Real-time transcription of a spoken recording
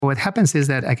What happens is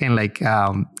that, again, I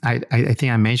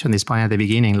think I mentioned this point at the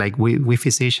beginning, like we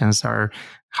physicians are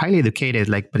highly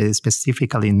educated, but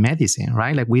specifically in medicine,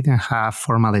 right? Like we don't have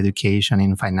formal education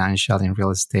in financial, in real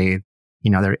estate,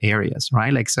 in other areas,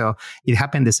 right? So it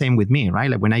happened the same with me, right?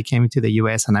 Like when I came to the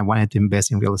US and I wanted to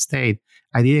invest in real estate,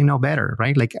 I didn't know better,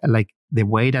 right? Like the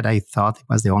way that I thought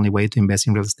was the only way to invest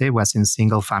in real estate was in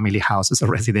single family houses or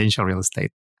residential real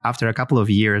estate. After a couple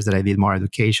of years that I did more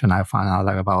education, I found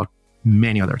out about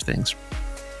many other things.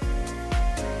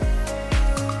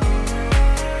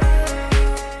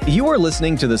 You are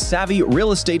listening to the Savvy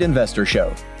Real Estate Investor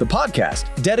Show, the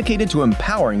podcast dedicated to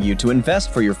empowering you to invest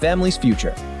for your family's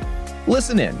future.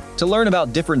 Listen in to learn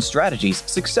about different strategies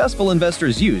successful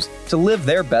investors use to live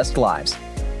their best lives.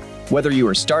 Whether you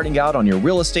are starting out on your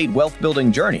real estate wealth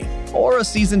building journey or a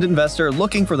seasoned investor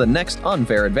looking for the next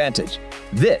unfair advantage,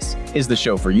 this is the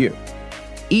show for you.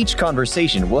 Each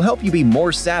conversation will help you be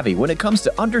more savvy when it comes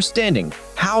to understanding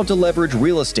how to leverage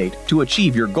real estate to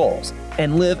achieve your goals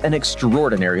and live an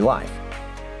extraordinary life.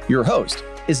 Your host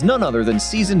is none other than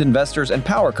seasoned investors and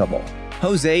power couple,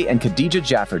 Jose and Khadija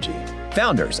Jafferji,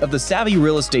 founders of the Savvy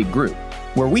Real Estate Group,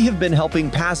 where we have been helping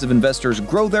passive investors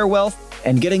grow their wealth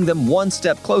and getting them one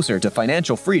step closer to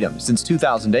financial freedom since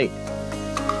 2008.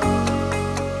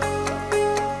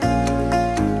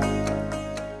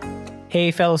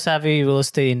 Hey, fellow Savvy Real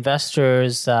Estate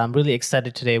investors. I'm really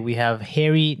excited today. We have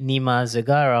Harry Nima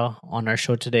Zegarra on our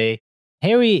show today.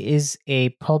 Harry is a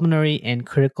pulmonary and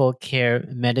critical care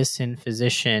medicine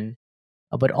physician,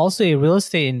 but also a real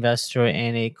estate investor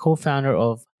and a co-founder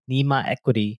of Nima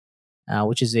Equity,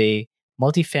 which is a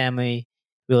multifamily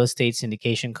real estate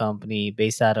syndication company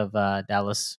based out of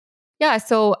Dallas. Yeah,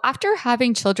 so after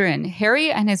having children,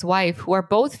 Harry and his wife, who are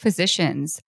both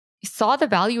physicians, saw the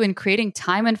value in creating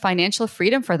time and financial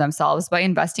freedom for themselves by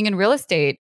investing in real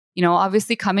estate. You know,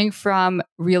 obviously coming from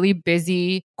really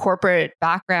busy corporate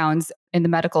backgrounds in the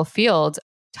medical field,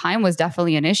 time was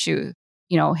definitely an issue.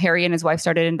 You know, Harry and his wife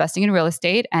started investing in real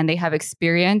estate and they have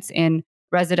experience in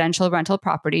residential rental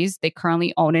properties. They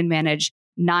currently own and manage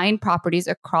 9 properties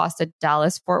across the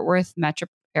Dallas-Fort Worth metro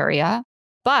area.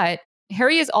 But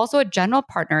Harry is also a general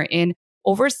partner in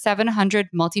over 700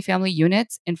 multifamily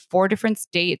units in 4 different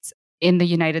states in the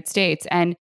United States.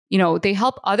 And, you know, they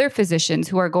help other physicians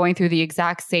who are going through the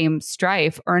exact same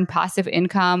strife earn passive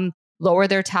income, lower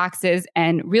their taxes,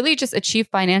 and really just achieve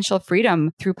financial freedom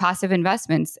through passive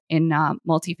investments in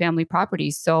multifamily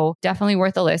properties. So definitely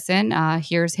worth a listen.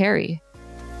 Here's Harry.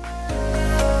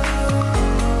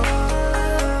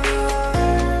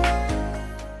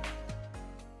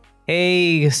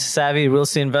 Hey, Savvy Real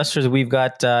Estate investors. We've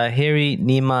got Harry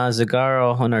Nima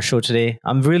Zegarra on our show today.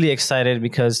 I'm really excited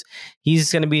because he's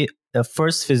going to be the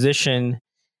first physician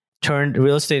turned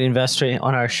real estate investor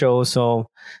on our show. So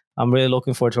I'm really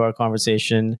looking forward to our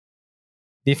conversation.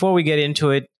 Before we get into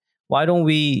it, I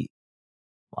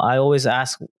always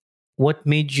ask, what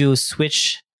made you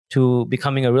switch to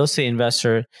becoming a real estate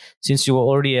investor since you were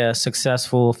already a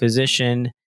successful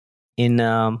physician in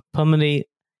pulmonary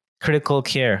critical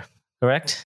care,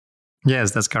 correct? Yes,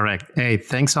 that's correct. Hey,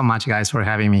 thanks so much, guys, for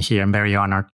having me here. I'm very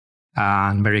honored.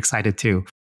 I'm very excited too.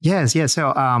 Yes.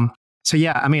 So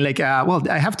yeah, I mean, well,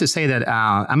 I have to say that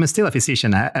I'm still a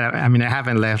physician. I mean, I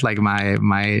haven't left my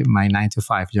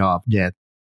 9-to-5 job yet.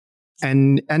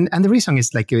 And the reason is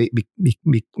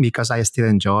because I still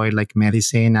enjoy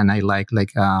medicine and I like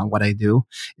what I do.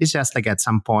 It's just at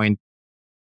some point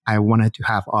I wanted to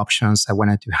have options. I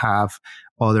wanted to have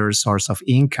other source of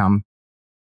income.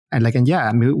 And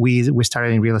I mean, we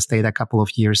started in real estate a couple of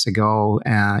years ago,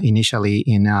 initially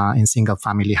in single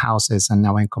family houses, and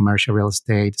now in commercial real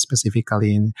estate,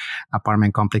 specifically in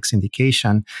apartment complex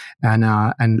syndication.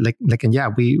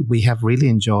 We have really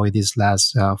enjoyed these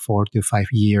last 4 to 5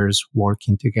 years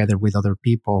working together with other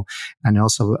people, and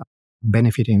also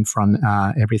benefiting from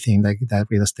everything that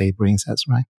real estate brings us.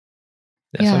 Right?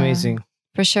 That's amazing.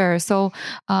 For sure. So,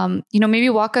 maybe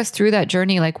walk us through that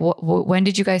journey. When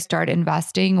did you guys start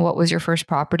investing? What was your first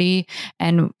property?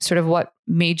 And sort of what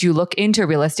made you look into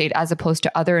real estate as opposed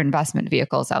to other investment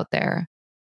vehicles out there?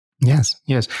 Yes.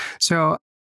 So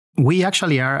we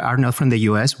actually are not from the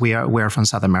US. We are from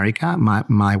South America.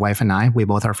 My wife and I, we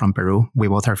both are from Peru. We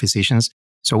both are physicians.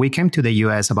 So we came to the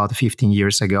US about 15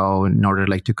 years ago in order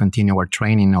to continue our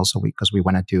training, also because we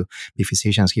wanted to be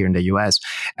physicians here in the US.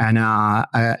 And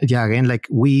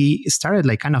we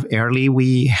started kind of early.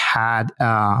 We had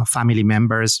family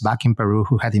members back in Peru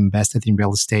who had invested in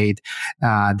real estate.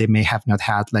 They may have not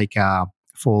had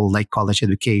full like college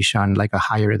education, like a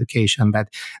higher education, but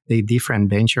they different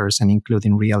ventures and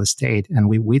including real estate. And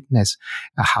we witness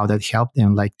how that helped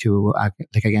them like to,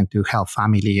 like again, to help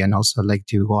family and also like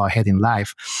to go ahead in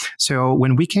life. So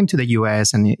when we came to the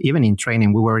US and even in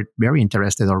training, we were very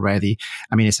interested already.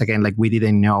 I mean, it's again, like we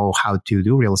didn't know how to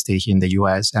do real estate here in the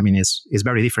US. I mean, it's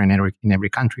very different in every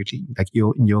country. Like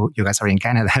you guys are in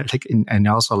Canada, like, and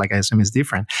also like I assume it's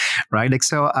different, right? Like,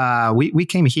 so, we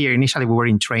came here. Initially, we were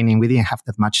in training. We didn't have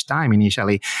that much time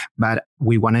initially, but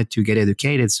we wanted to get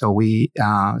educated. So we,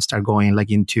 start going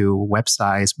like into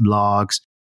websites, blogs,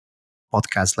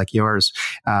 podcasts like yours,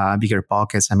 Bigger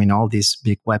Pockets. I mean, all these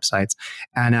big websites.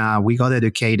 And we got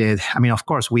educated. I mean, of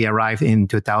course, we arrived in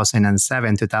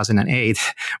 2007, 2008,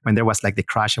 when there was like the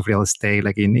crash of real estate,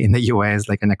 like in the US,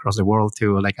 like and across the world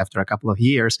too, like after a couple of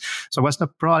years. So it was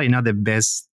probably not the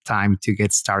best time to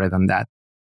get started on that.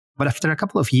 But after a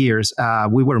couple of years,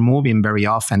 we were moving very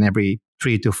often, every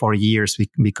 3 to 4 years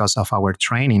because of our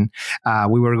training.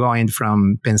 We were going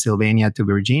from Pennsylvania to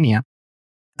Virginia.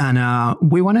 And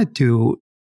we wanted to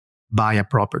buy a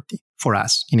property for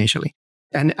us initially.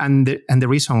 And the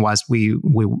reason was we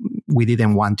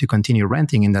didn't want to continue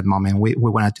renting in that moment. We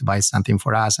wanted to buy something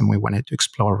for us, and we wanted to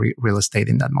explore real estate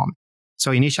in that moment.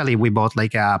 So initially we bought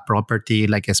like a property,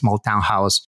 like a small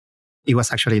townhouse. It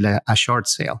was actually like a short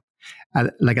sale.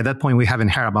 Like at that point, we haven't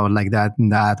heard about like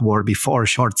that word before,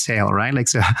 short sale, right? Like,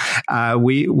 so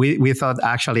we thought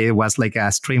actually it was like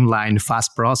a streamlined,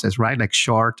 fast process, right? Like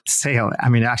short sale. I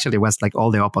mean, actually it was like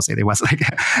all the opposite. It was like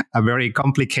a very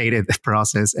complicated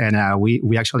process. And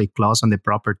we actually closed on the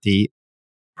property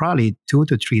probably 2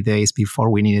 to 3 days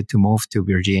before we needed to move to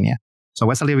Virginia. So it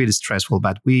was a little bit stressful,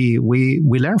 but we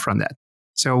learned from that.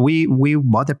 So we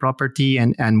bought the property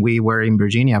and we were in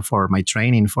Virginia for my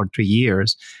training for 3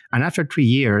 years. And after 3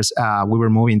 years, we were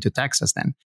moving to Texas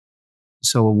then.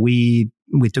 So we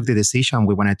took the decision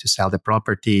we wanted to sell the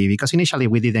property because initially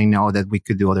we didn't know that we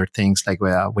could do other things like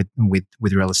with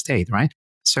real estate, right?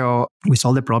 So we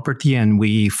sold the property and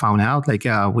we found out like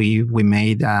we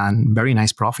made a very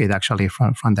nice profit actually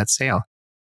from that sale.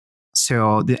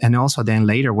 So, and also then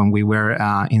later when we were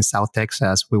in South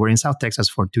Texas, we were in South Texas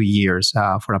for 2 years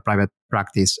for a private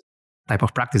practice type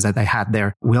of practice that I had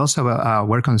there. We also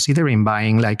were considering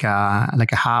buying like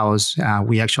a house.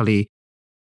 We actually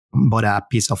bought a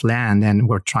piece of land and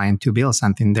we're trying to build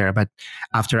something there. But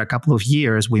after a couple of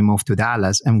years, we moved to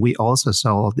Dallas and we also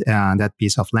sold that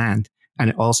piece of land. And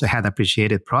it also had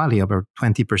appreciated probably over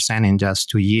 20% in just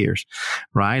 2 years,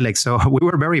 right? Like, so we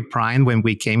were very primed when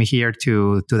we came here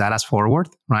to Dallas Fort Worth,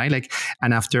 right? Like,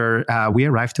 and after we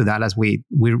arrived to Dallas, we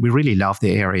really loved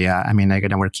the area. I mean, like,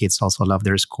 and our kids also love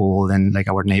their school and like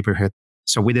our neighborhood.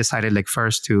 So we decided like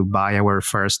first to buy our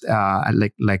first,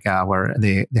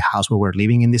 the house we were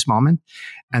living in this moment.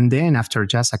 And then after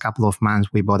just a couple of months,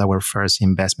 we bought our first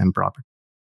investment property.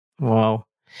 Wow.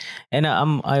 And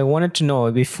I wanted to know,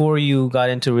 before you got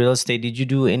into real estate, did you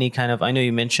do any kind of, I know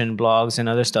you mentioned blogs and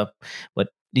other stuff, but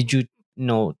did you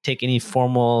take any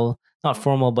not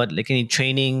formal, but like any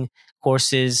training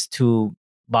courses to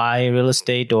buy real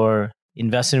estate or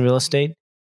invest in real estate?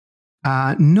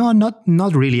 No,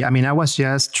 not really. I mean, I was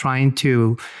just trying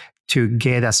to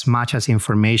get as much as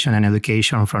information and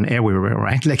education from everywhere,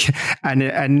 right? Like,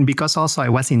 and because also I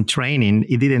was in training,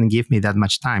 it didn't give me that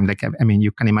much time. Like, I mean,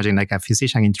 you can imagine like a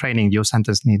physician in training, you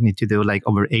sometimes need to do like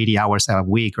over 80 hours a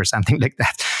week or something like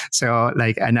that. So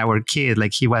like, and our kid,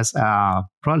 like he was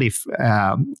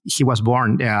he was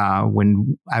born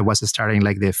when I was starting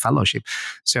like the fellowship.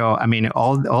 So, I mean,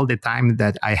 all the time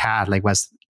that I had like was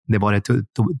devoted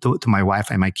to my wife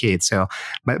and my kids. So,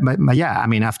 but yeah, I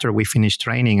mean, after we finished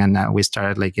training and we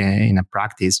started like in a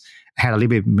practice, I had a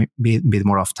little bit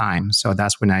more of time. So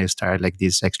that's when I started like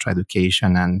this extra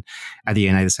education. And at the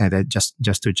end, I decided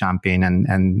just to jump in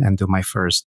and do my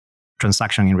first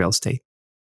transaction in real estate.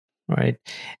 Right.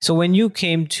 So when you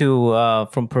came to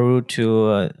from Peru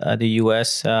to the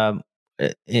US,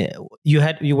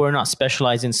 you were not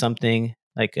specialized in something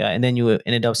like, and then you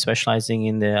ended up specializing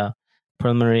in the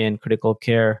preliminary and critical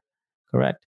care,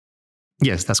 correct?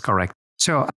 Yes, that's correct.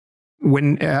 So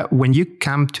when you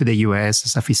come to the US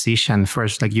as a physician,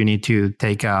 first, like you need to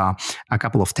take a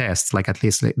couple of tests, like at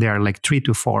least there are like 3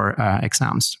 to 4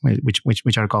 exams,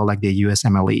 which are called like the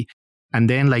USMLE. And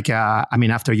then like, I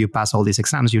mean, after you pass all these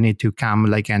exams, you need to come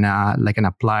like and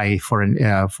apply for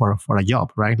a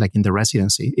job, right? Like in the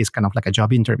residency, it's kind of like a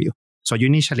job interview. So you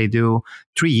initially do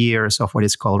 3 years of what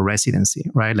is called residency,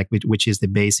 right? Like which is the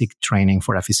basic training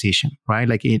for a physician, right?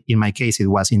 Like in my case, it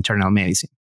was internal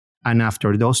medicine. And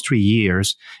after those 3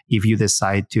 years, if you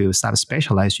decide to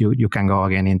subspecialize, you can go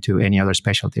again into any other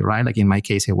specialty, right? Like in my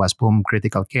case, it was boom,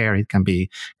 critical care. It can be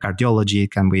cardiology.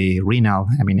 It can be renal.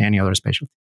 I mean, any other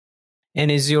specialty. And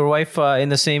is your wife in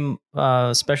the same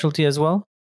specialty as well?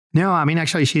 No, I mean,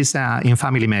 actually, she's in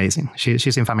family medicine.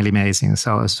 She's in family medicine.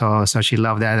 So she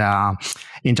loved that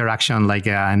interaction, like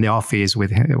in the office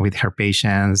with her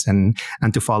patients, and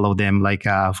to follow them like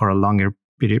for a longer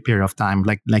period of time.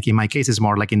 Like in my case, it's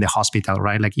more like in the hospital,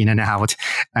 right? Like in and out,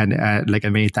 and like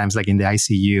many times, like in the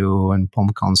ICU and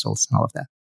home consults and all of that.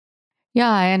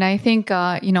 Yeah, and I think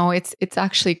it's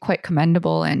actually quite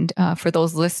commendable, and for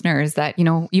those listeners that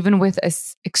even with a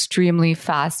extremely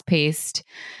fast-paced,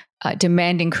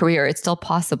 demanding career, it's still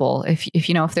possible.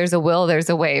 If there's a will, there's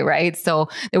a way, right? So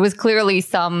there was clearly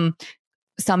some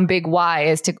big why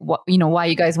as to why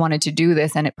you guys wanted to do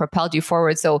this, and it propelled you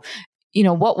forward. So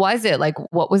what was it like?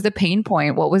 What was the pain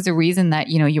point? What was the reason that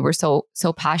you were so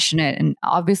passionate, and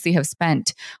obviously have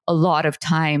spent a lot of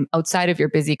time outside of your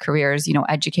busy careers,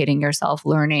 educating yourself,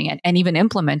 learning, and even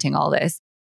implementing all this?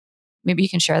 Maybe you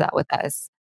can share that with us.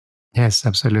 Yes,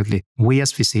 absolutely. We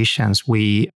as physicians,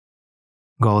 we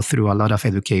go through a lot of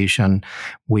education.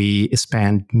 We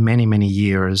spend many, many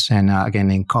years, and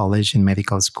again, in college, in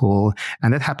medical school,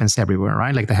 and that happens everywhere,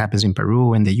 right? Like that happens in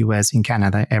Peru, in the US, in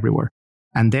Canada, everywhere.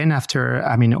 And then after,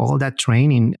 all that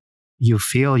training, you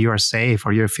feel you're safe,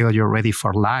 or you feel you're ready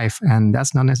for life. And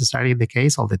that's not necessarily the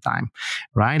case all the time,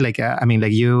 right? Like,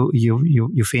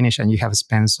 you finish and you have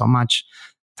spent so much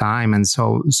time and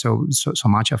so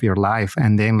much of your life.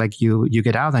 And then like you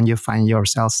get out and you find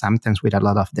yourself sometimes with a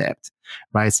lot of debt,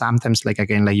 right? Sometimes like,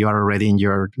 again, like you are already in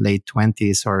your late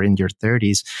 20s or in your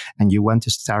 30s and you want to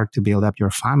start to build up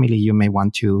your family. You may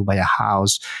want to buy a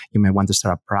house. You may want to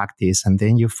start a practice. And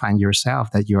then you find yourself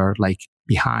that you're like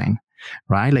behind,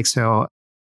 right? Like, so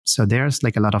there's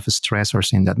like a lot of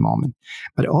stressors in that moment.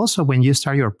 But also when you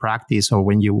start your practice, or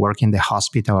when you work in the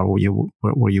hospital, or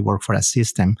where you work for a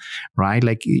system, right?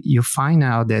 Like you find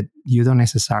out that you don't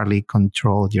necessarily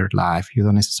control your life. You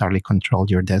don't necessarily control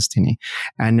your destiny.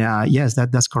 And yes,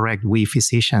 that's correct. We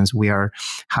physicians, we are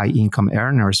high income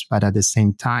earners, but at the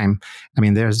same time,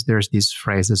 there's this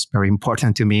phrase that's very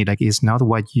important to me. Like, it's not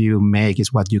what you make,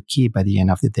 it's what you keep at the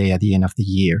end of the day, at the end of the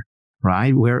year.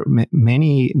 Right? Where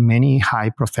many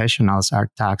high professionals are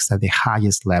taxed at the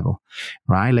highest level,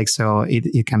 right? Like, so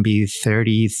it can be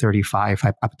 30, 35,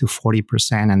 up to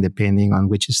 40%. And depending on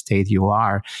which state you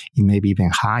are, it may be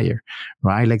even higher,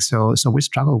 right? Like, so we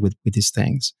struggle with these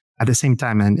things. At the same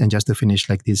time, and just to finish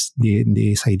like this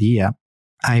idea,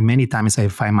 many times I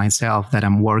find myself that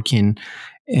I'm working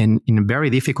in very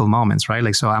difficult moments, right?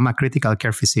 Like, so I'm a critical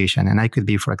care physician, and I could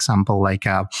be, for example, like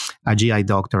a GI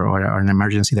doctor or an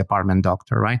emergency department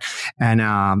doctor, right? And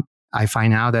I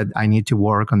find out that I need to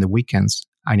work on the weekends.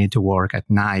 I need to work at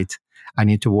night. I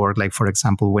need to work, like, for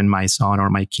example, when my son or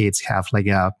my kids have like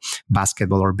a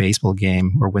basketball or baseball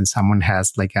game, or when someone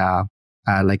has like a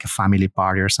family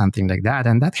party or something like that.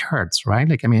 And that hurts, right?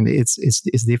 Like,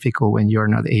 it's difficult when you're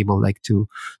not able like to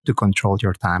control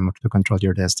your time or to control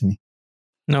your destiny.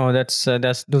 No,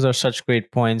 those are such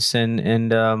great points.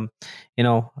 And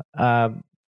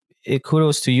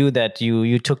kudos to you that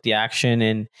you took the action,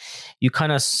 and you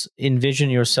kind of envision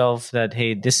yourself that,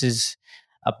 hey, this is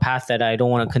a path that I don't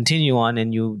want to continue on,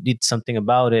 and you did something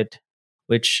about it,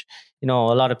 which, a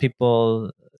lot of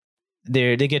people,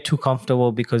 they get too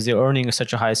comfortable because they're earning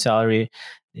such a high salary.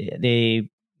 They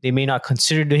may not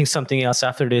consider doing something else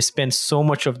after they spend so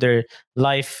much of their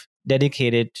life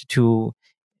dedicated to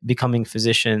becoming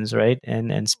physicians, right?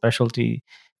 And specialty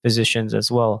physicians as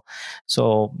well.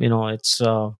 So, it's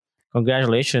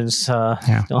congratulations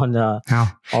on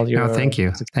all your. No, thank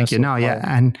you. No, yeah,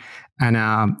 and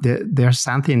there's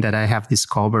something that I have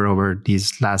discovered over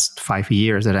these last 5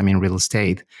 years that I'm in real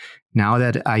estate. Now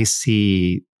that I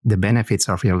see the benefits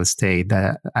of real estate,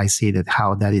 that I see that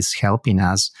how that is helping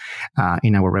us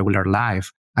in our regular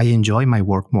life, I enjoy my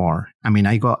work more.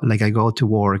 I go to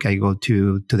work, I go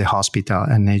to the hospital,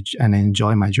 and I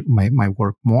enjoy my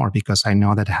work more because I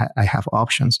know that I have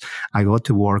options. I go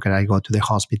to work and I go to the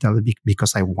hospital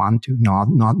because I want to,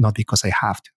 not because I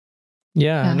have to.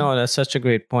 Yeah, no, that's such a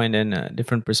great point and a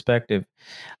different perspective.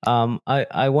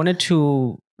 I wanted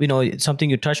to, something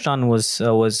you touched on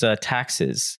was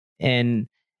taxes. And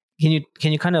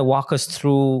can you kind of walk us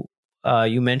through?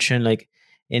 You mentioned like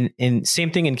in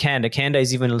same thing in Canada. Canada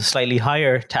is even slightly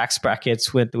higher tax brackets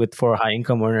for high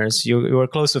income earners. You are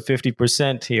close to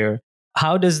 50% here.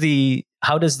 How does the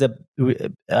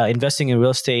investing in real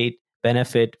estate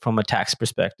benefit from a tax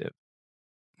perspective?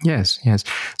 Yes.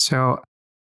 So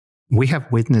we have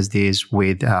witnessed this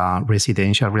with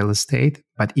residential real estate,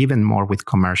 but even more with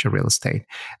commercial real estate.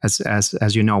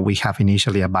 As you know, we have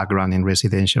initially a background in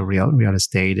residential real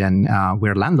estate, and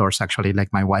we're landlords actually.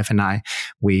 Like my wife and I,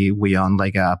 we own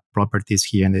like properties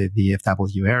here in the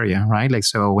DFW area, right? Like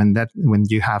so, when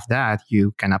you have that,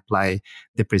 you can apply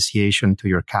depreciation to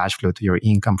your cash flow, to your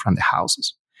income from the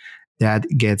houses. That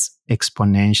gets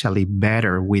exponentially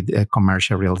better with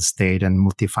commercial real estate and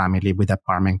multifamily with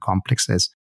apartment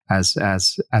complexes. As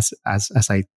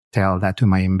I tell that to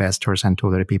my investors and to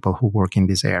other people who work in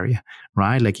this area,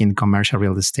 right? Like in commercial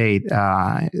real estate,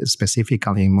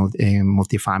 specifically in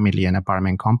multifamily and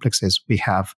apartment complexes, we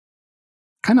have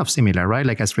kind of similar, right?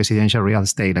 Like as residential real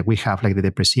estate, like we have like the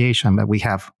depreciation, but we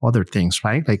have other things,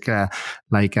 right?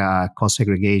 Like cost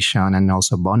segregation and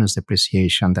also bonus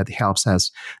depreciation that helps us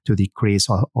to decrease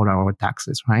all our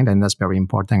taxes, right? And that's very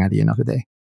important at the end of the day.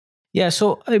 Yeah.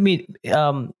 So, I mean,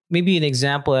 maybe an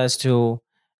example as to,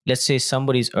 let's say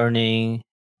somebody's earning,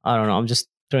 I don't know, I'm just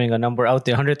throwing a number out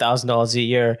there, $100,000 a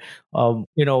year.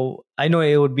 I know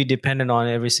it would be dependent on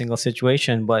every single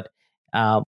situation, but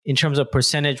in terms of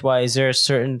percentage wise, is there a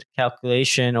certain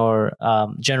calculation or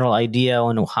general idea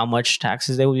on how much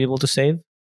taxes they will be able to save?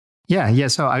 Yeah.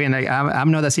 So I mean,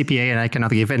 I'm not a CPA and I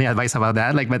cannot give any advice about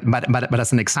that. Like, but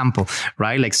as an example,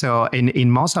 right? Like, so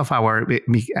in most of our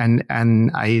and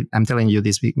I'm telling you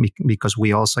this because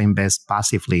we also invest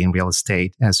passively in real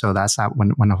estate, and so that's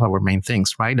one of our main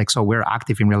things, right? Like, so we're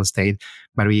active in real estate,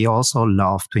 but we also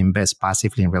love to invest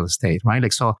passively in real estate, right?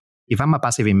 Like, so if I'm a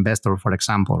passive investor, for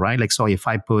example, right? Like, so if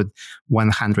I put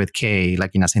 100K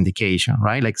like in a syndication,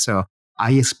 right? Like, so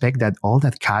I expect that all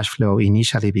that cash flow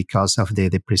initially, because of the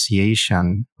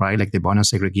depreciation, right, like the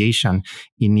bonus segregation,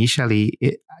 initially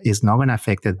it is not going to be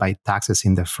affected by taxes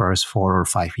in the first 4 or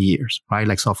 5 years, right?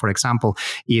 Like, so for example,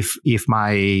 if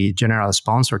my general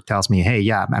sponsor tells me, hey,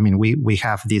 yeah, I mean, we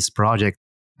have this project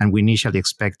and we initially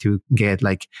expect to get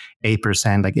like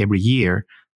 8% like every year,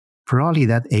 probably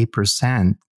that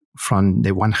 8% from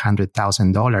the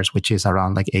 $100,000, which is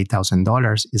around like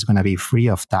 $8,000, is going to be free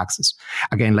of taxes.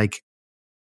 Again, like,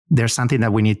 there's something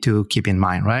that we need to keep in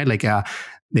mind, right? Like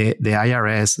the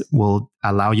IRS will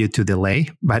allow you to delay,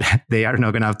 but they are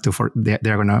not going to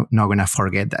they're not going to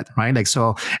forget that, right? Like,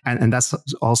 so, and that's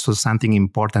also something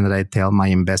important that I tell my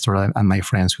investor and my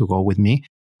friends who go with me,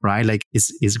 right? Like,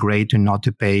 it's great to not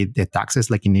to pay the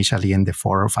taxes like initially in the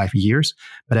 4 or 5 years,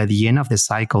 but at the end of the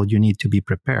cycle, you need to be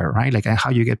prepared, right? Like, and how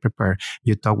you get prepared?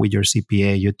 You talk with your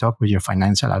CPA, you talk with your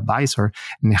financial advisor,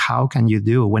 and how can you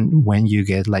do when you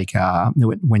get like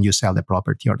when you sell the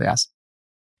property or the asset?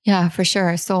 Yeah, for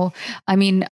sure. So, I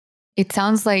mean, it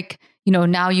sounds like,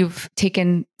 now you've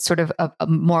taken sort of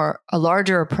a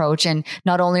larger approach, and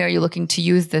not only are you looking to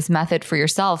use this method for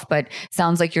yourself, but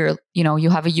sounds like you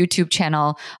have a YouTube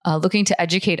channel looking to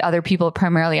educate other people,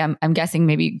 primarily, I'm guessing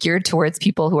maybe geared towards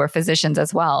people who are physicians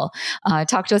as well.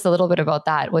 Talk to us a little bit about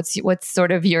that. What's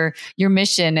sort of your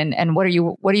mission, and what are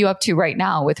you up to right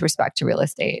now with respect to real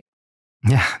estate?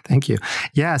 Yeah, thank you.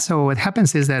 Yeah, so what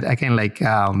happens is that, again, like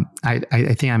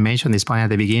I think I mentioned this point at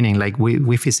the beginning, like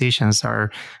we physicians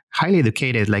are highly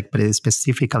educated, like, but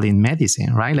specifically in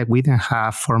medicine, right? Like, we don't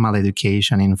have formal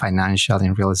education in financial,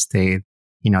 in real estate,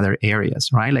 in other areas,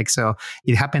 right? Like, so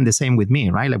it happened the same with me,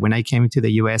 right? Like, when I came to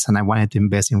the US and I wanted to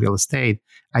invest in real estate,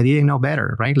 I didn't know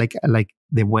better, right? Like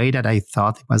the way that I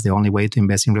thought was the only way to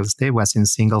invest in real estate was in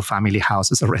single family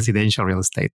houses or residential real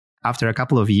estate. After a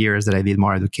couple of years that I did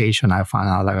more education, I found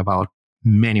out about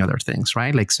many other things,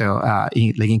 right? Like, so,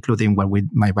 including what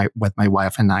my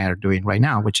wife and I are doing right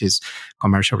now, which is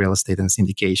commercial real estate and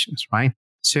syndications, right?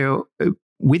 So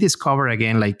we discover,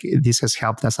 again, like, this has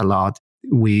helped us a lot.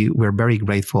 We're very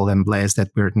grateful and blessed that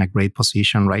we're in a great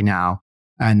position right now,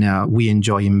 and we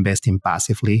enjoy investing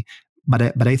passively.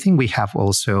 But I think we have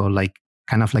also like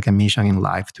kind of like a mission in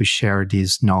life to share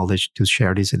this knowledge, to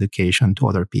share this education to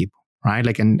other people. Right.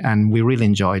 Like, and we really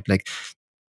enjoyed like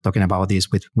talking about this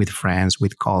with friends,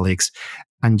 with colleagues,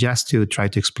 and just to try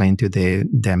to explain to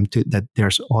them that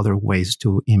there's other ways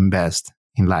to invest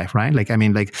in life. Right. Like, I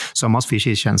mean, like, so most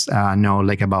physicians know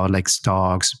like about like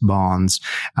stocks, bonds,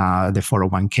 the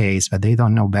 401ks, but they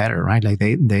don't know better. Right. Like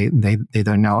they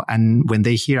don't know. And when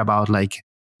they hear about like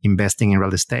investing in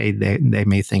real estate, they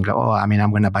may think, oh, I mean,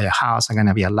 I'm going to buy a house. I'm going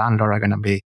to be a landlord. I'm going to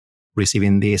be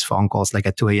receiving these phone calls like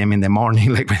at 2 a.m. in the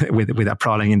morning, like with a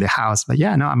problem in the house. But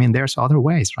yeah, no, I mean, there's other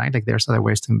ways, right? Like, there's other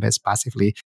ways to invest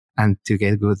passively and to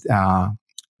get good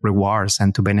rewards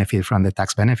and to benefit from the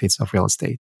tax benefits of real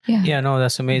estate. Yeah, no,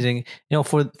 that's amazing.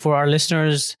 For our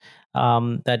listeners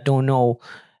that don't know,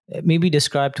 maybe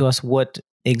describe to us what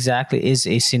exactly is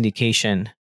a syndication.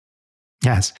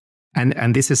 Yes.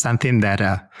 And this is something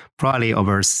that probably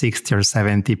over 60 or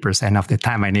 70% of the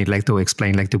time I need like to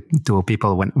explain like to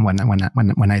people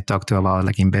when I talk to about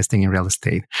like investing in real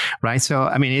estate, right? So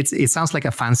I mean it sounds like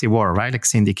a fancy word, right? Like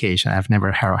syndication. I've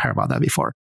never heard about that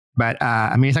before, but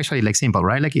I mean it's actually like simple,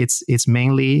 right? Like it's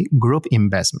mainly group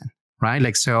investment. Right?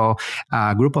 Like, so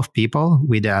a group of people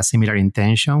with a similar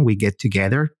intention, we get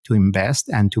together to invest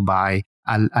and to buy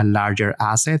a larger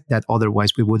asset that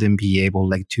otherwise we wouldn't be able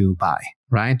like to buy.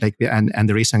 Right. Like, and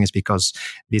the reason is because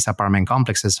these apartment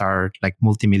complexes are like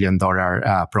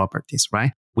multi-million-dollar properties.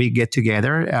 Right. We get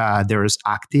together, there's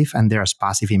active and there's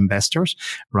passive investors,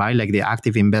 right? Like the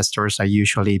active investors are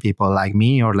usually people like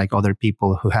me or like other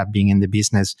people who have been in the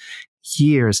business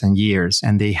years and years,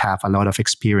 and they have a lot of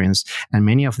experience, and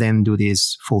many of them do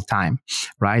this full time,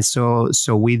 right? So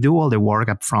we do all the work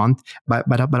up front, but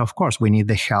of course we need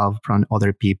the help from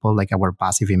other people like our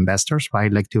passive investors,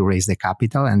 right? Like to raise the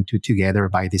capital and to together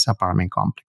buy this apartment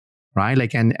complex. Right.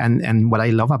 Like, and what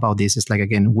I love about this is like,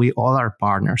 again, we all are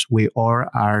partners. We all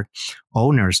are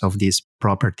owners of this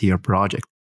property or project.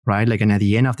 Right. Like, and at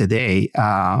the end of the day,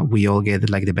 we all get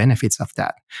like the benefits of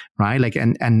that. Right. Like,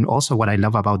 and also what I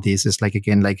love about this is like,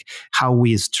 again, like how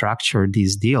we structure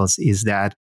these deals is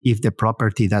that if the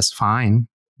property does fine,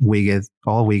 we get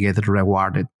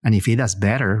rewarded. And if it does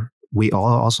better, we all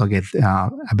also get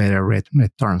a better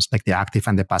returns, like the active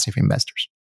and the passive investors.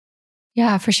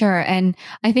 Yeah, for sure. And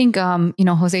I think,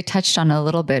 Jose touched on it a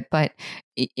little bit,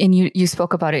 and you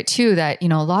spoke about it too, that, a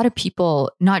lot of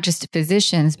people, not just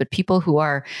physicians, but people who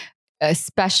are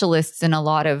specialists in a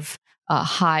lot of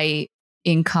high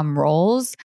income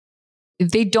roles,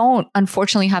 they don't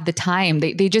unfortunately have the time.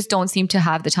 They just don't seem to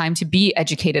have the time to be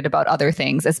educated about other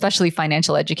things, especially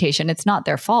financial education. It's not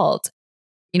their fault.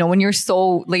 When you're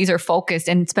so laser focused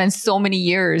and spend so many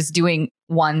years doing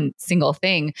one single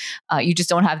thing, you just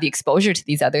don't have the exposure to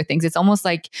these other things. It's almost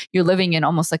like you're living in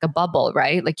almost like a bubble,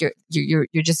 right? Like you're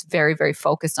just very, very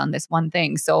focused on this one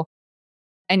thing. So,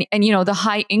 and the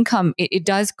high income, it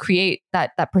does create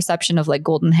that perception of like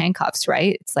golden handcuffs,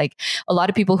 right? It's like a lot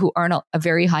of people who earn a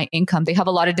very high income, they have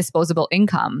a lot of disposable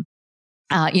income.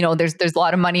 There's a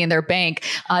lot of money in their bank.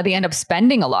 They end up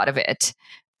spending a lot of it.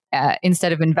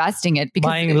 Instead of investing it, because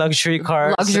buying luxury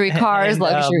cars, luxury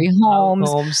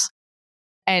homes,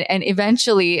 and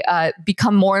eventually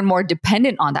become more and more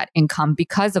dependent on that income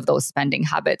because of those spending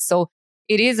habits. So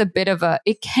it is a bit of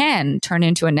it can turn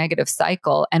into a negative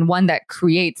cycle, and one that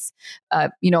creates,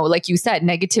 like you said,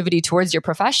 negativity towards your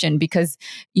profession, because,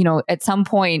 at some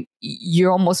point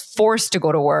you're almost forced to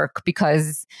go to work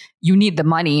because you need the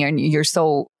money and you're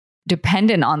so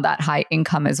dependent on that high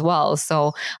income as well.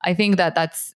 So I think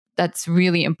that's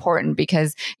really important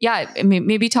because,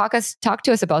 maybe talk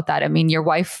to us about that. I mean, your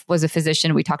wife was a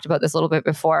physician. We talked about this a little bit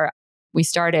before we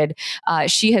started.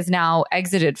 She has now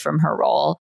exited from her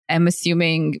role. I'm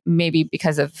assuming maybe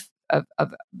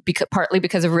partly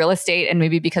because of real estate and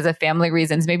maybe because of family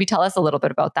reasons. Maybe tell us a little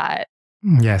bit about that.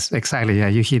 Yes, exactly. Yeah,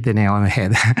 you hit the nail on the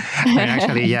head. And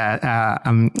actually, I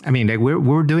mean, like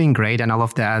we're doing great and all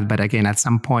of that, but again, at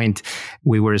some point,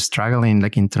 we were struggling,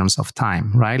 like in terms of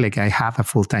time, right? Like I have a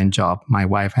full-time job. My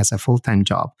wife has a full-time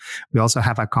job. We also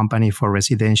have a company for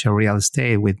residential real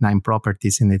estate with 9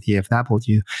 properties in the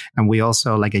DFW, and we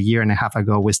also, like a year and a half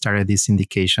ago, we started this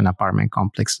syndication apartment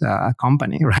complex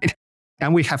company, right?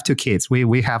 And we have 2 kids.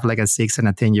 We have like a 6 and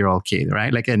a 10-year-old kid,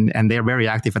 right? Like, and they're very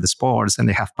active at the sports, and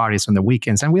they have parties on the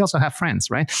weekends, and we also have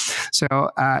friends, right? So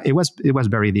it was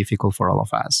very difficult for all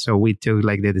of us. So we took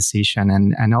like the decision,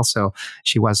 and also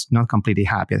she was not completely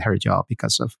happy at her job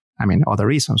because of, other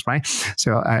reasons, right?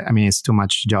 So, it's too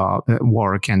much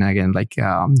work. And again, like,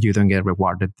 you don't get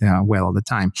rewarded well all the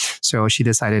time. So she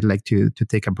decided like to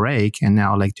take a break and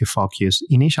now like to focus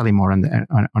initially more on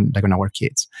our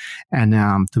kids. And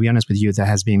to be honest with you, that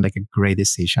has been like a great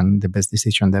decision, the best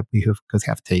decision that we could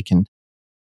have taken.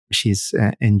 She's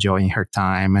enjoying her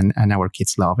time and our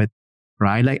kids love it.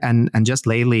 Right. Like, and just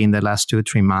lately in the last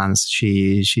 2-3 months,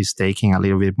 she's taking a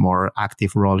little bit more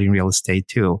active role in real estate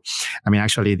too.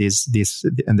 Actually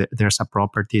there's a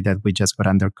property that we just got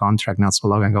under contract not so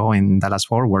long ago in Dallas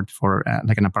Forward for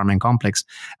like an apartment complex.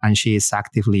 And she is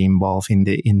actively involved in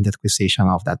the acquisition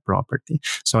of that property.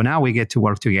 So now we get to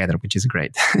work together, which is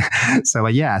great. So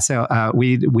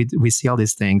we see all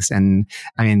these things. And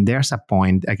there's a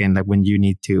point again, like when you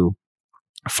need to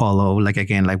follow, like,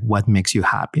 again, like what makes you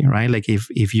happy, right? Like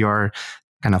if you're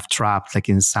kind of trapped, like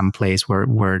in some place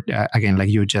where again, like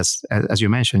you just, as you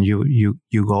mentioned, you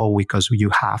go because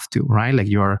you have to, right? Like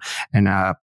you're in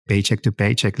a paycheck to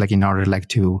paycheck, like in order like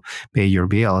to pay your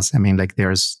bills, I mean, like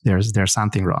there's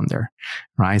something wrong there,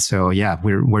 right? So yeah,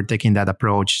 we're taking that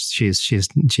approach.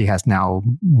 She has now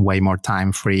way more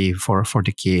time free for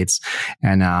the kids,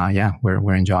 and yeah,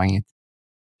 we're enjoying it.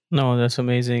 No, that's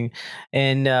amazing.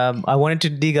 And I wanted to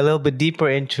dig a little bit deeper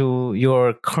into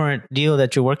your current deal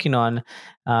that you're working on,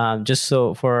 just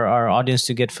so for our audience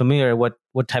to get familiar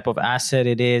what type of asset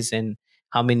it is and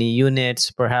how many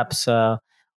units, perhaps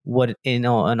what,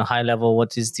 on a high level,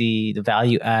 what is the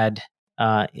value add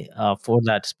for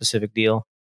that specific deal?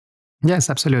 Yes,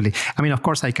 absolutely. I mean, of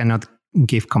course, I cannot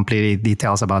give complete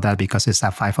details about that because it's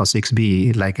a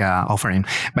 506B like offering.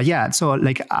 But yeah, so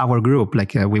like our group,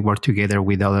 like we work together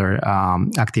with other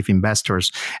active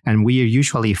investors, and we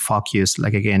usually focus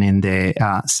like again in the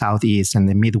Southeast and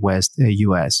the Midwest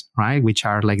US, right? Which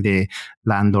are like the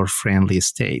landlord friendly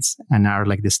states and are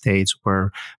like the states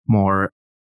where more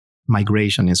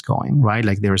migration is going, right?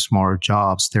 Like there's more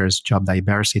jobs, there's job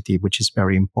diversity, which is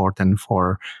very important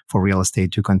for real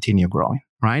estate to continue growing,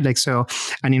 right? Like so,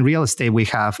 and in real estate, we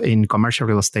have in commercial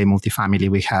real estate, multifamily,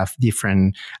 we have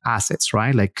different assets,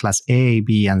 right? Like class A,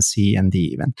 B, and C, and D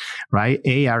even, right?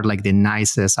 A are like the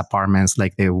nicest apartments,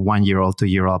 like the 1-year-old,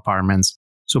 2-year-old apartments.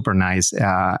 Super nice.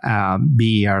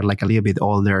 B are like a little bit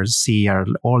older. C are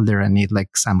older and need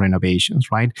like some renovations,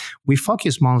 right? We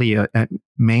focus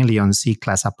mainly on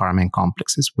C-class apartment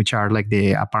complexes, which are like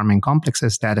the apartment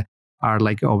complexes that are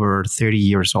like over 30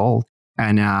 years old.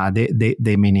 And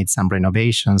they may need some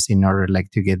renovations in order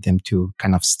like to get them to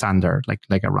kind of standard,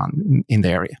 like around in the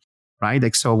area. Right.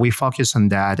 Like, so we focus on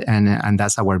that and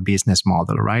that's our business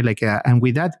model. Right. Like, and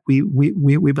with that, we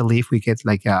believe we get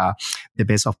like, the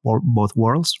best of both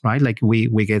worlds. Right. Like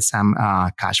we get some,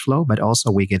 cash flow, but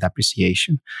also we get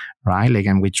appreciation. Right. Like,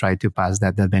 and we try to pass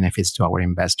that benefits to our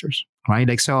investors. Right.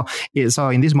 Like, so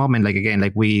in this moment, like, again,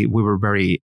 like we're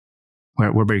very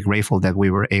grateful that we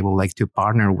were able like to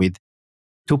partner with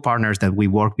two partners that we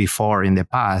worked before in the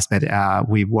past, but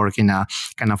we work in a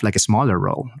kind of like a smaller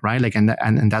role, right? Like, and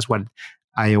that's what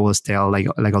I always tell like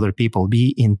other people: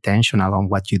 be intentional on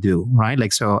what you do, right?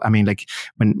 Like, so I mean, like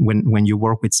when you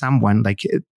work with someone, like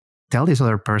tell this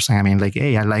other person, I mean, like,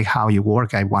 hey, I like how you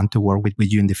work. I want to work with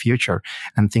you in the future,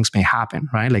 and things may happen,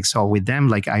 right? Like, so with them,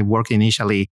 like I worked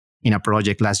initially in a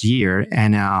project last year,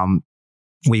 and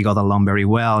we got along very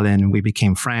well and we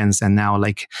became friends. And now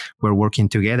like we're working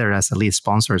together as the lead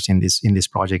sponsors in this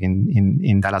project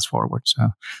in Dallas Forward. So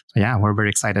yeah, we're very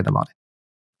excited about it.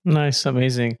 Nice.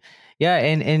 Amazing. Yeah.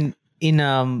 And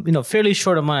in fairly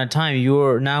short amount of time,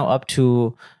 you're now up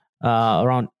to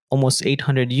around almost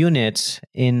 800 units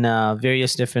in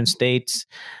various different states.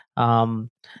 And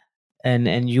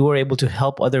you were able to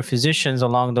help other physicians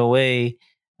along the way,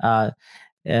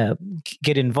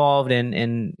 get involved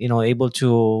and able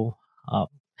to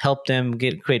help them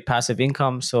create passive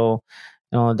income. So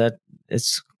that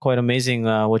it's quite amazing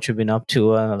what you've been up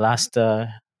to the last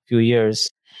few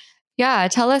years. Yeah,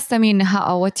 tell us. I mean,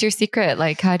 what's your secret?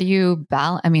 Like, how do you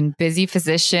balance? I mean, busy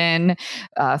physician,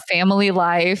 family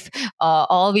life,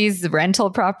 all these rental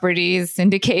properties,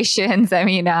 syndications. I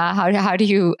mean, how do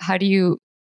you?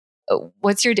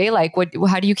 What's your day like?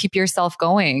 How do you keep yourself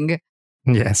going?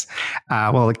 Yes.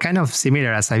 Well, kind of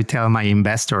similar as I tell my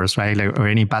investors, right? Like, or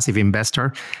any passive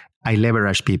investor, I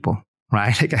leverage people,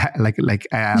 right?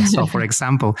 So for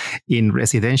example, in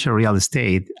residential real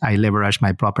estate, I leverage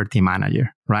my property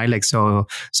manager, right? Like, so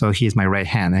he's my right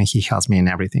hand and he helps me in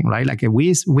everything, right? Like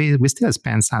we still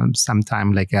spend some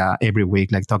time like every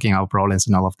week, like talking about problems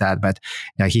and all of that, but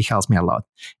he helps me a lot.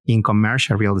 In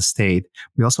commercial real estate,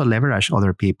 we also leverage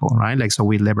other people, right? Like, so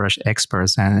we leverage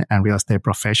experts and real estate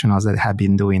professionals that have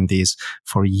been doing this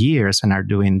for years and are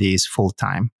doing this full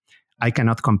time. I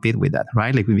cannot compete with that,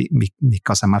 right? Like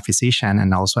because I'm a physician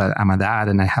and also I'm a dad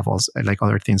and I have also like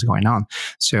other things going on.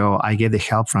 So I get the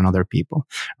help from other people,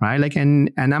 right? Like, and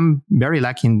I'm very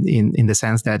lucky in the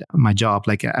sense that my job,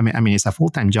 like, I mean, it's a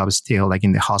full-time job still, like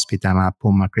in the hospital, I'm a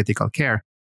pulmonary critical care,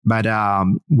 but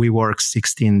we work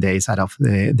 16 days out of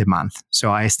the month.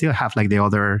 So I still have like the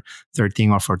other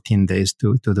 13 or 14 days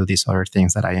to do these other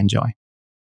things that I enjoy.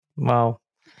 Wow.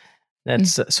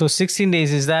 That's so 16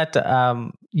 days. Is that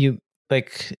you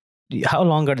like, how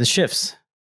long are the shifts?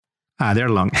 They're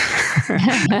long.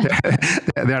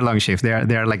 They're long shifts.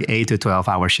 They're like 8 to 12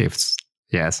 hour shifts.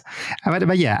 Yes,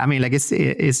 but yeah, I mean, like it's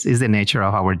the nature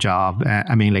of our job.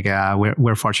 I mean, like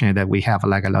we're fortunate that we have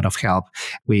like a lot of help.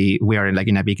 We are like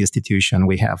in a big institution.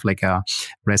 We have like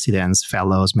residents,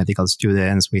 fellows, medical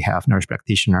students. We have nurse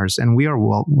practitioners, and we are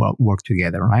work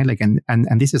together, right? Like and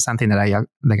this is something that I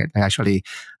actually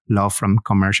love from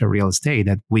commercial real estate,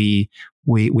 that we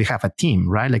have a team,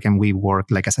 right? Like, and we work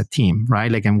like as a team,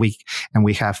 right? Like, and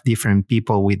we have different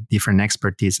people with different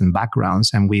expertise and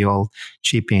backgrounds, and we all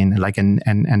chip in, like,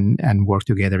 and work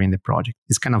together in the project.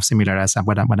 It's kind of similar as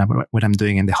what I'm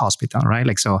doing in the hospital, right?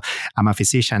 Like, so I'm a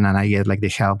physician, and I get like the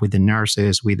help with the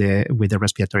nurses, with the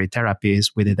respiratory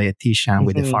therapists, with the dietitian,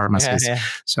 with the pharmacist. Yeah.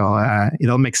 So it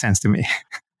all makes sense to me.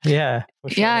 Yeah.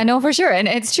 For sure. Yeah, no, for sure. And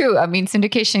it's true. I mean,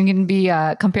 syndication can be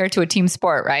compared to a team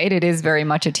sport, right? It is very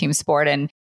much a team sport,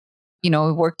 and,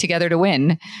 work together to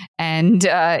win. And,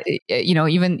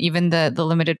 even the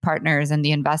limited partners and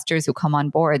the investors who come on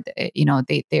board,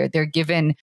 they're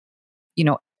given,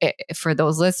 for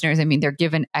those listeners, I mean, they're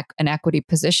given an equity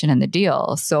position in the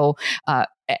deal. So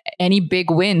any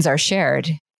big wins are shared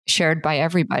by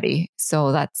everybody.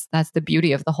 So that's the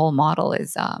beauty of the whole model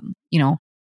is,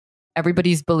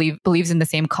 everybody's believes in the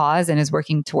same cause and is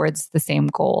working towards the same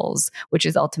goals, which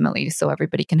is ultimately so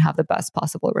everybody can have the best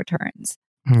possible returns.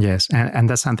 Yes. And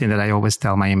that's something that I always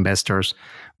tell my investors.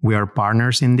 We are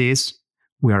partners in this.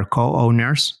 We are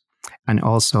co-owners. And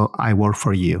also I work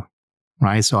for you,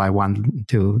 right? So I want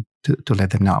to let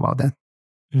them know about that.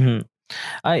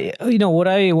 Mm-hmm. What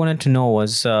I wanted to know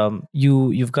was,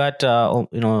 you've got,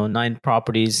 9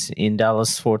 properties in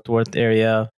Dallas, Fort Worth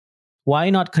area.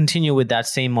 Why not continue with that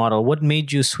same model? What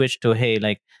made you switch to, hey,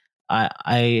 like,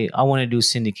 I want to do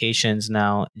syndications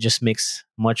now? It just makes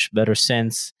much better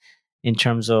sense in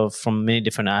terms of from many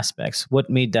different aspects. What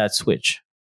made that switch?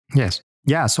 Yes.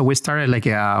 Yeah. So we started like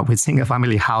with single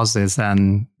family houses,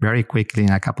 and very quickly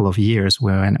in a couple of years,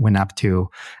 we went up to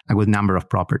a good number of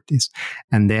properties.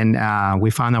 And then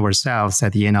we found ourselves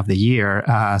at the end of the year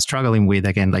struggling with,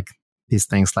 again, like these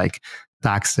things like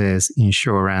taxes,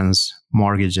 insurance,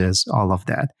 mortgages, all of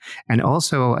that. And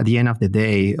also at the end of the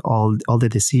day, all the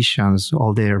decisions,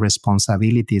 all the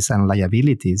responsibilities and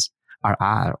liabilities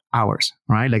are ours,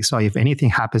 right? Like, so if anything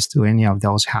happens to any of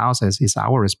those houses, it's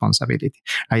our responsibility.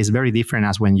 It's very different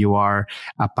as when you are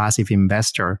a passive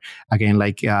investor. Again,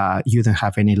 like you don't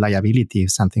have any liability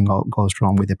if something goes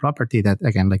wrong with the property. That,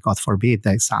 again, like God forbid,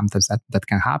 that sometimes that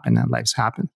can happen, and lives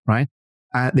happen, right?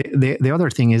 The other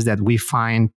thing is that we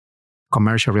find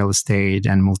commercial real estate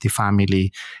and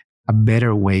multifamily a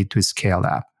better way to scale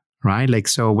up, right? Like,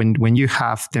 so when you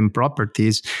have 10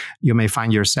 properties, you may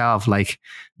find yourself like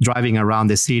driving around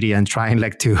the city and trying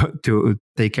like to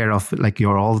take care of like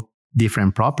your all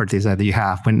different properties that you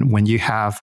have. When you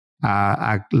have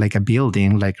like a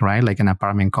building, like, right, like an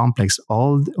apartment complex,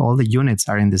 all the units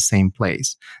are in the same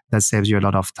place. That saves you a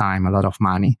lot of time, a lot of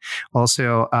money.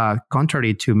 Also,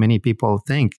 contrary to many people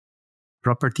think,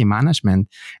 property management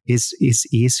is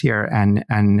easier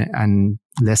and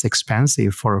less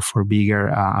expensive for bigger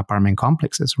apartment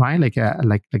complexes, right? Like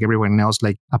everyone knows,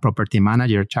 like a property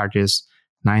manager charges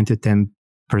 9 to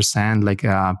 10% like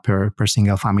per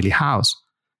single family house.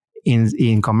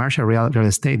 In commercial real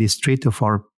estate, it's 3 to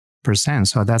 4%.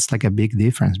 So that's like a big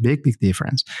difference, big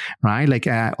difference, right? Like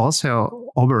also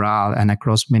overall and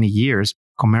across many years,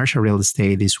 commercial real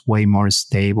estate is way more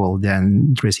stable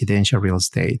than residential real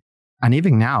estate. And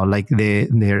even now, like the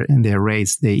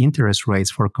rates, the interest rates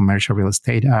for commercial real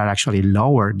estate are actually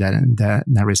lower than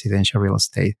residential real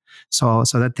estate. So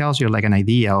that tells you like an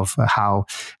idea of how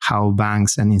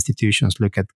banks and institutions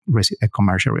look at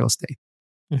commercial real estate.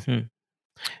 Mm-hmm.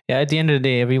 Yeah, at the end of the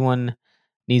day, everyone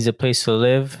needs a place to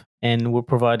live, and we're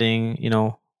providing,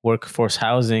 workforce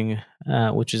housing,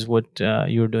 which is what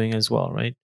you're doing as well,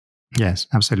 right? Yes,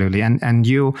 absolutely. And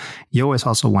you always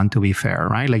also want to be fair,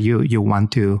 right? Like you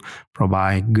want to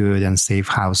provide good and safe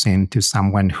housing to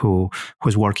someone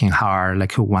who's working hard,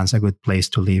 like who wants a good place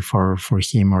to live for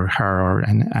him or her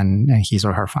and his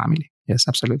or her family. Yes,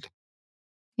 absolutely.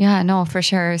 Yeah, no, for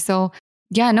sure. So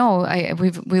yeah, no,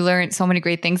 we learned so many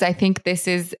great things. I think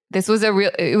it was a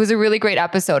really great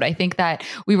episode. I think that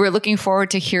we were looking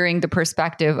forward to hearing the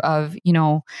perspective of,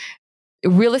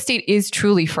 real estate is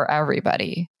truly for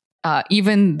everybody.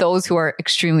 Even those who are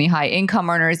extremely high income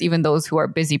earners, even those who are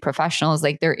busy professionals,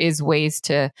 like there is ways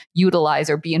to utilize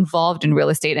or be involved in real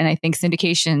estate. And I think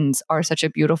syndications are such a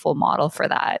beautiful model for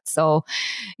that. So,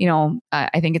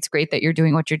 I think it's great that you're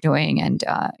doing what you're doing and,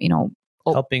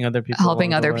 helping other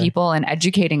people and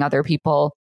educating other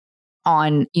people.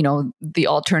 on, the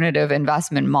alternative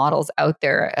investment models out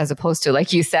there, as opposed to,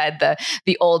 like you said,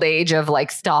 the old age of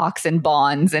like stocks and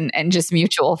bonds and just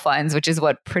mutual funds, which is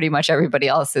what pretty much everybody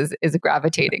else is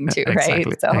gravitating to, right?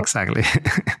 Exactly.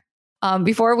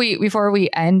 Before we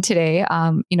end today,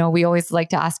 we always like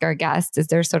to ask our guests, is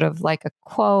there sort of like a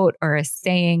quote or a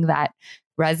saying that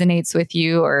resonates with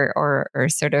you or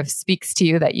sort of speaks to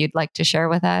you that you'd like to share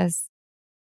with us?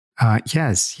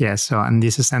 Yes. So, and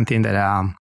this is something that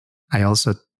I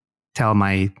also tell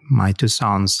my two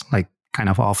sons like kind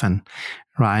of often,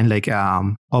 right? Like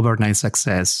overnight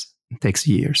success takes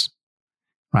years,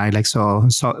 right? Like so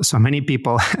many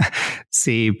people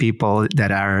see people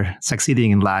that are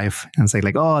succeeding in life and say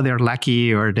like, oh, they're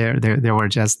lucky or they were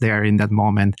just there in that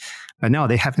moment, but no,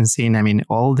 they haven't seen. I mean,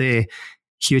 all the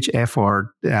huge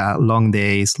effort, long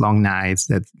days, long nights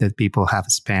that people have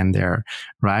spent there,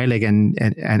 right? Like, and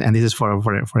this is for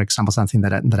example something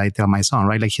that I tell my son,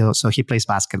 right? Like he plays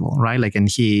basketball, right? Like, and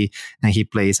he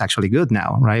plays actually good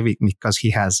now, right? Because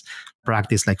he has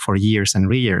practiced like for years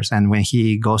and years, and when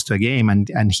he goes to a game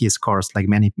and he scores like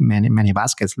many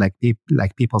baskets, like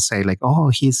people say like, oh,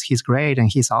 he's great and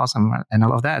he's awesome and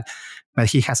all of that, but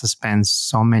he has spent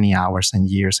so many hours and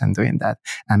years in doing that,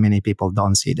 and many people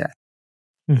don't see that.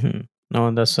 Mm-hmm. No,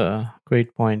 that's a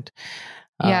great point.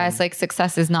 Yeah, it's like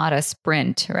success is not a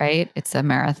sprint, right? It's a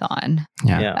marathon.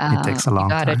 Yeah. It takes a long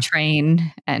time. You got to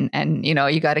train and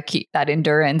you got to keep that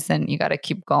endurance and you got to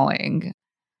keep going.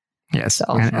 Yes. So,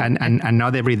 and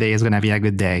not every day is going to be a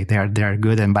good day. There are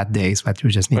good and bad days, but you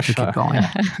just need to keep going.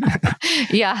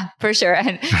 Yeah, for sure.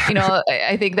 And,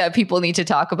 I think that people need to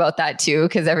talk about that too,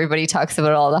 because everybody talks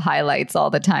about all the highlights all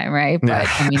the time, right? But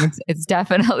I mean, it's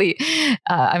definitely,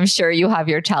 I'm sure you have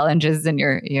your challenges and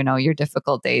your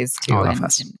difficult days too. All of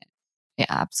us. Yeah,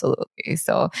 absolutely.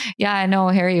 So yeah, I know,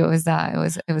 Harry, it was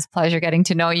pleasure getting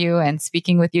to know you and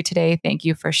speaking with you today. Thank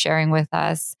you for sharing with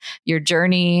us your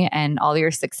journey and all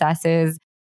your successes.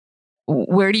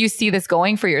 Where do you see this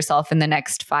going for yourself in the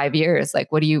next 5 years?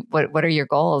 Like, what are your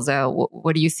goals?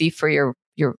 What do you see for your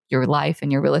life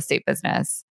and your real estate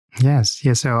business? Yes.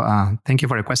 So thank you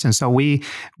for the question. So we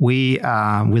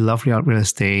love real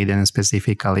estate and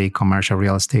specifically commercial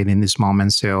real estate in this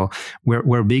moment. So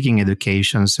we're big in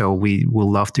education. So we will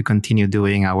love to continue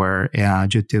doing our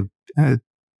YouTube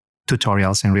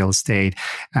tutorials in real estate,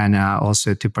 and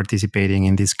also to participating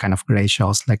in these kind of great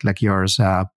shows like yours,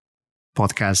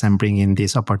 podcast, and bringing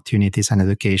these opportunities and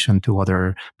education to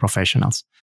other professionals.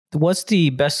 What's the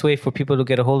best way for people to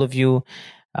get a hold of you?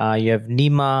 You have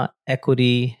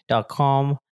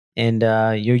nimaequity.com, and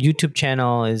your YouTube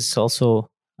channel is also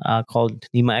called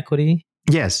Nima Equity.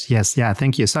 Yes. Yeah.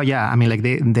 Thank you. So yeah, I mean, like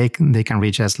they can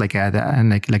reach us like at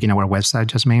like in our website,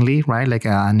 just mainly, right? Like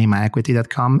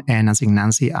nimaequity.com, and as in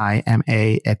Nancy,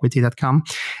 IMAequity.com,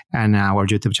 and our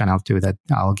YouTube channel too. That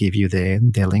I'll give you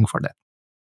the link for that.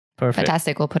 Perfect.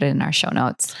 Fantastic. We'll put it in our show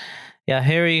notes. Yeah,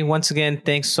 Harry, once again,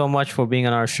 thanks so much for being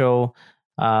on our show.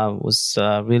 It was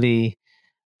really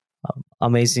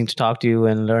amazing to talk to you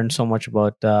and learn so much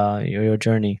about your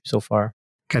journey so far.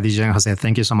 Khadija and Jose,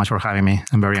 thank you so much for having me.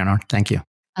 I'm very honored. Thank you.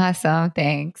 Awesome.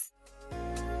 Thanks.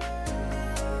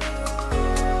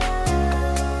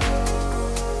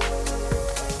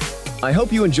 I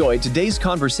hope you enjoyed today's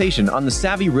conversation on the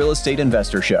Savvy Real Estate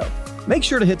Investor Show. Make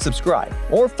sure to hit subscribe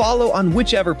or follow on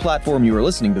whichever platform you are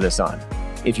listening to this on.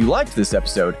 If you liked this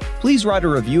episode, please write a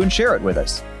review and share it with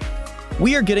us.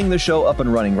 We are getting the show up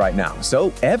and running right now,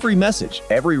 so every message,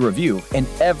 every review, and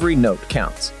every note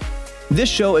counts. This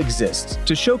show exists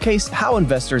to showcase how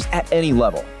investors at any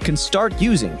level can start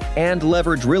using and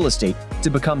leverage real estate to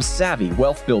become savvy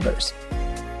wealth builders.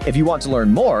 If you want to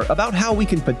learn more about how we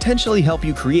can potentially help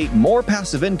you create more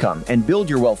passive income and build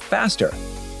your wealth faster,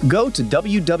 go to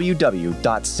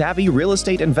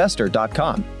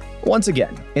www.savvyrealestateinvestor.com. Once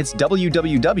again, it's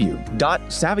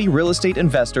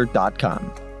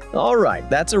www.savvyrealestateinvestor.com. All right,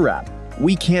 that's a wrap.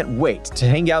 We can't wait to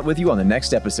hang out with you on the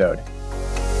next episode.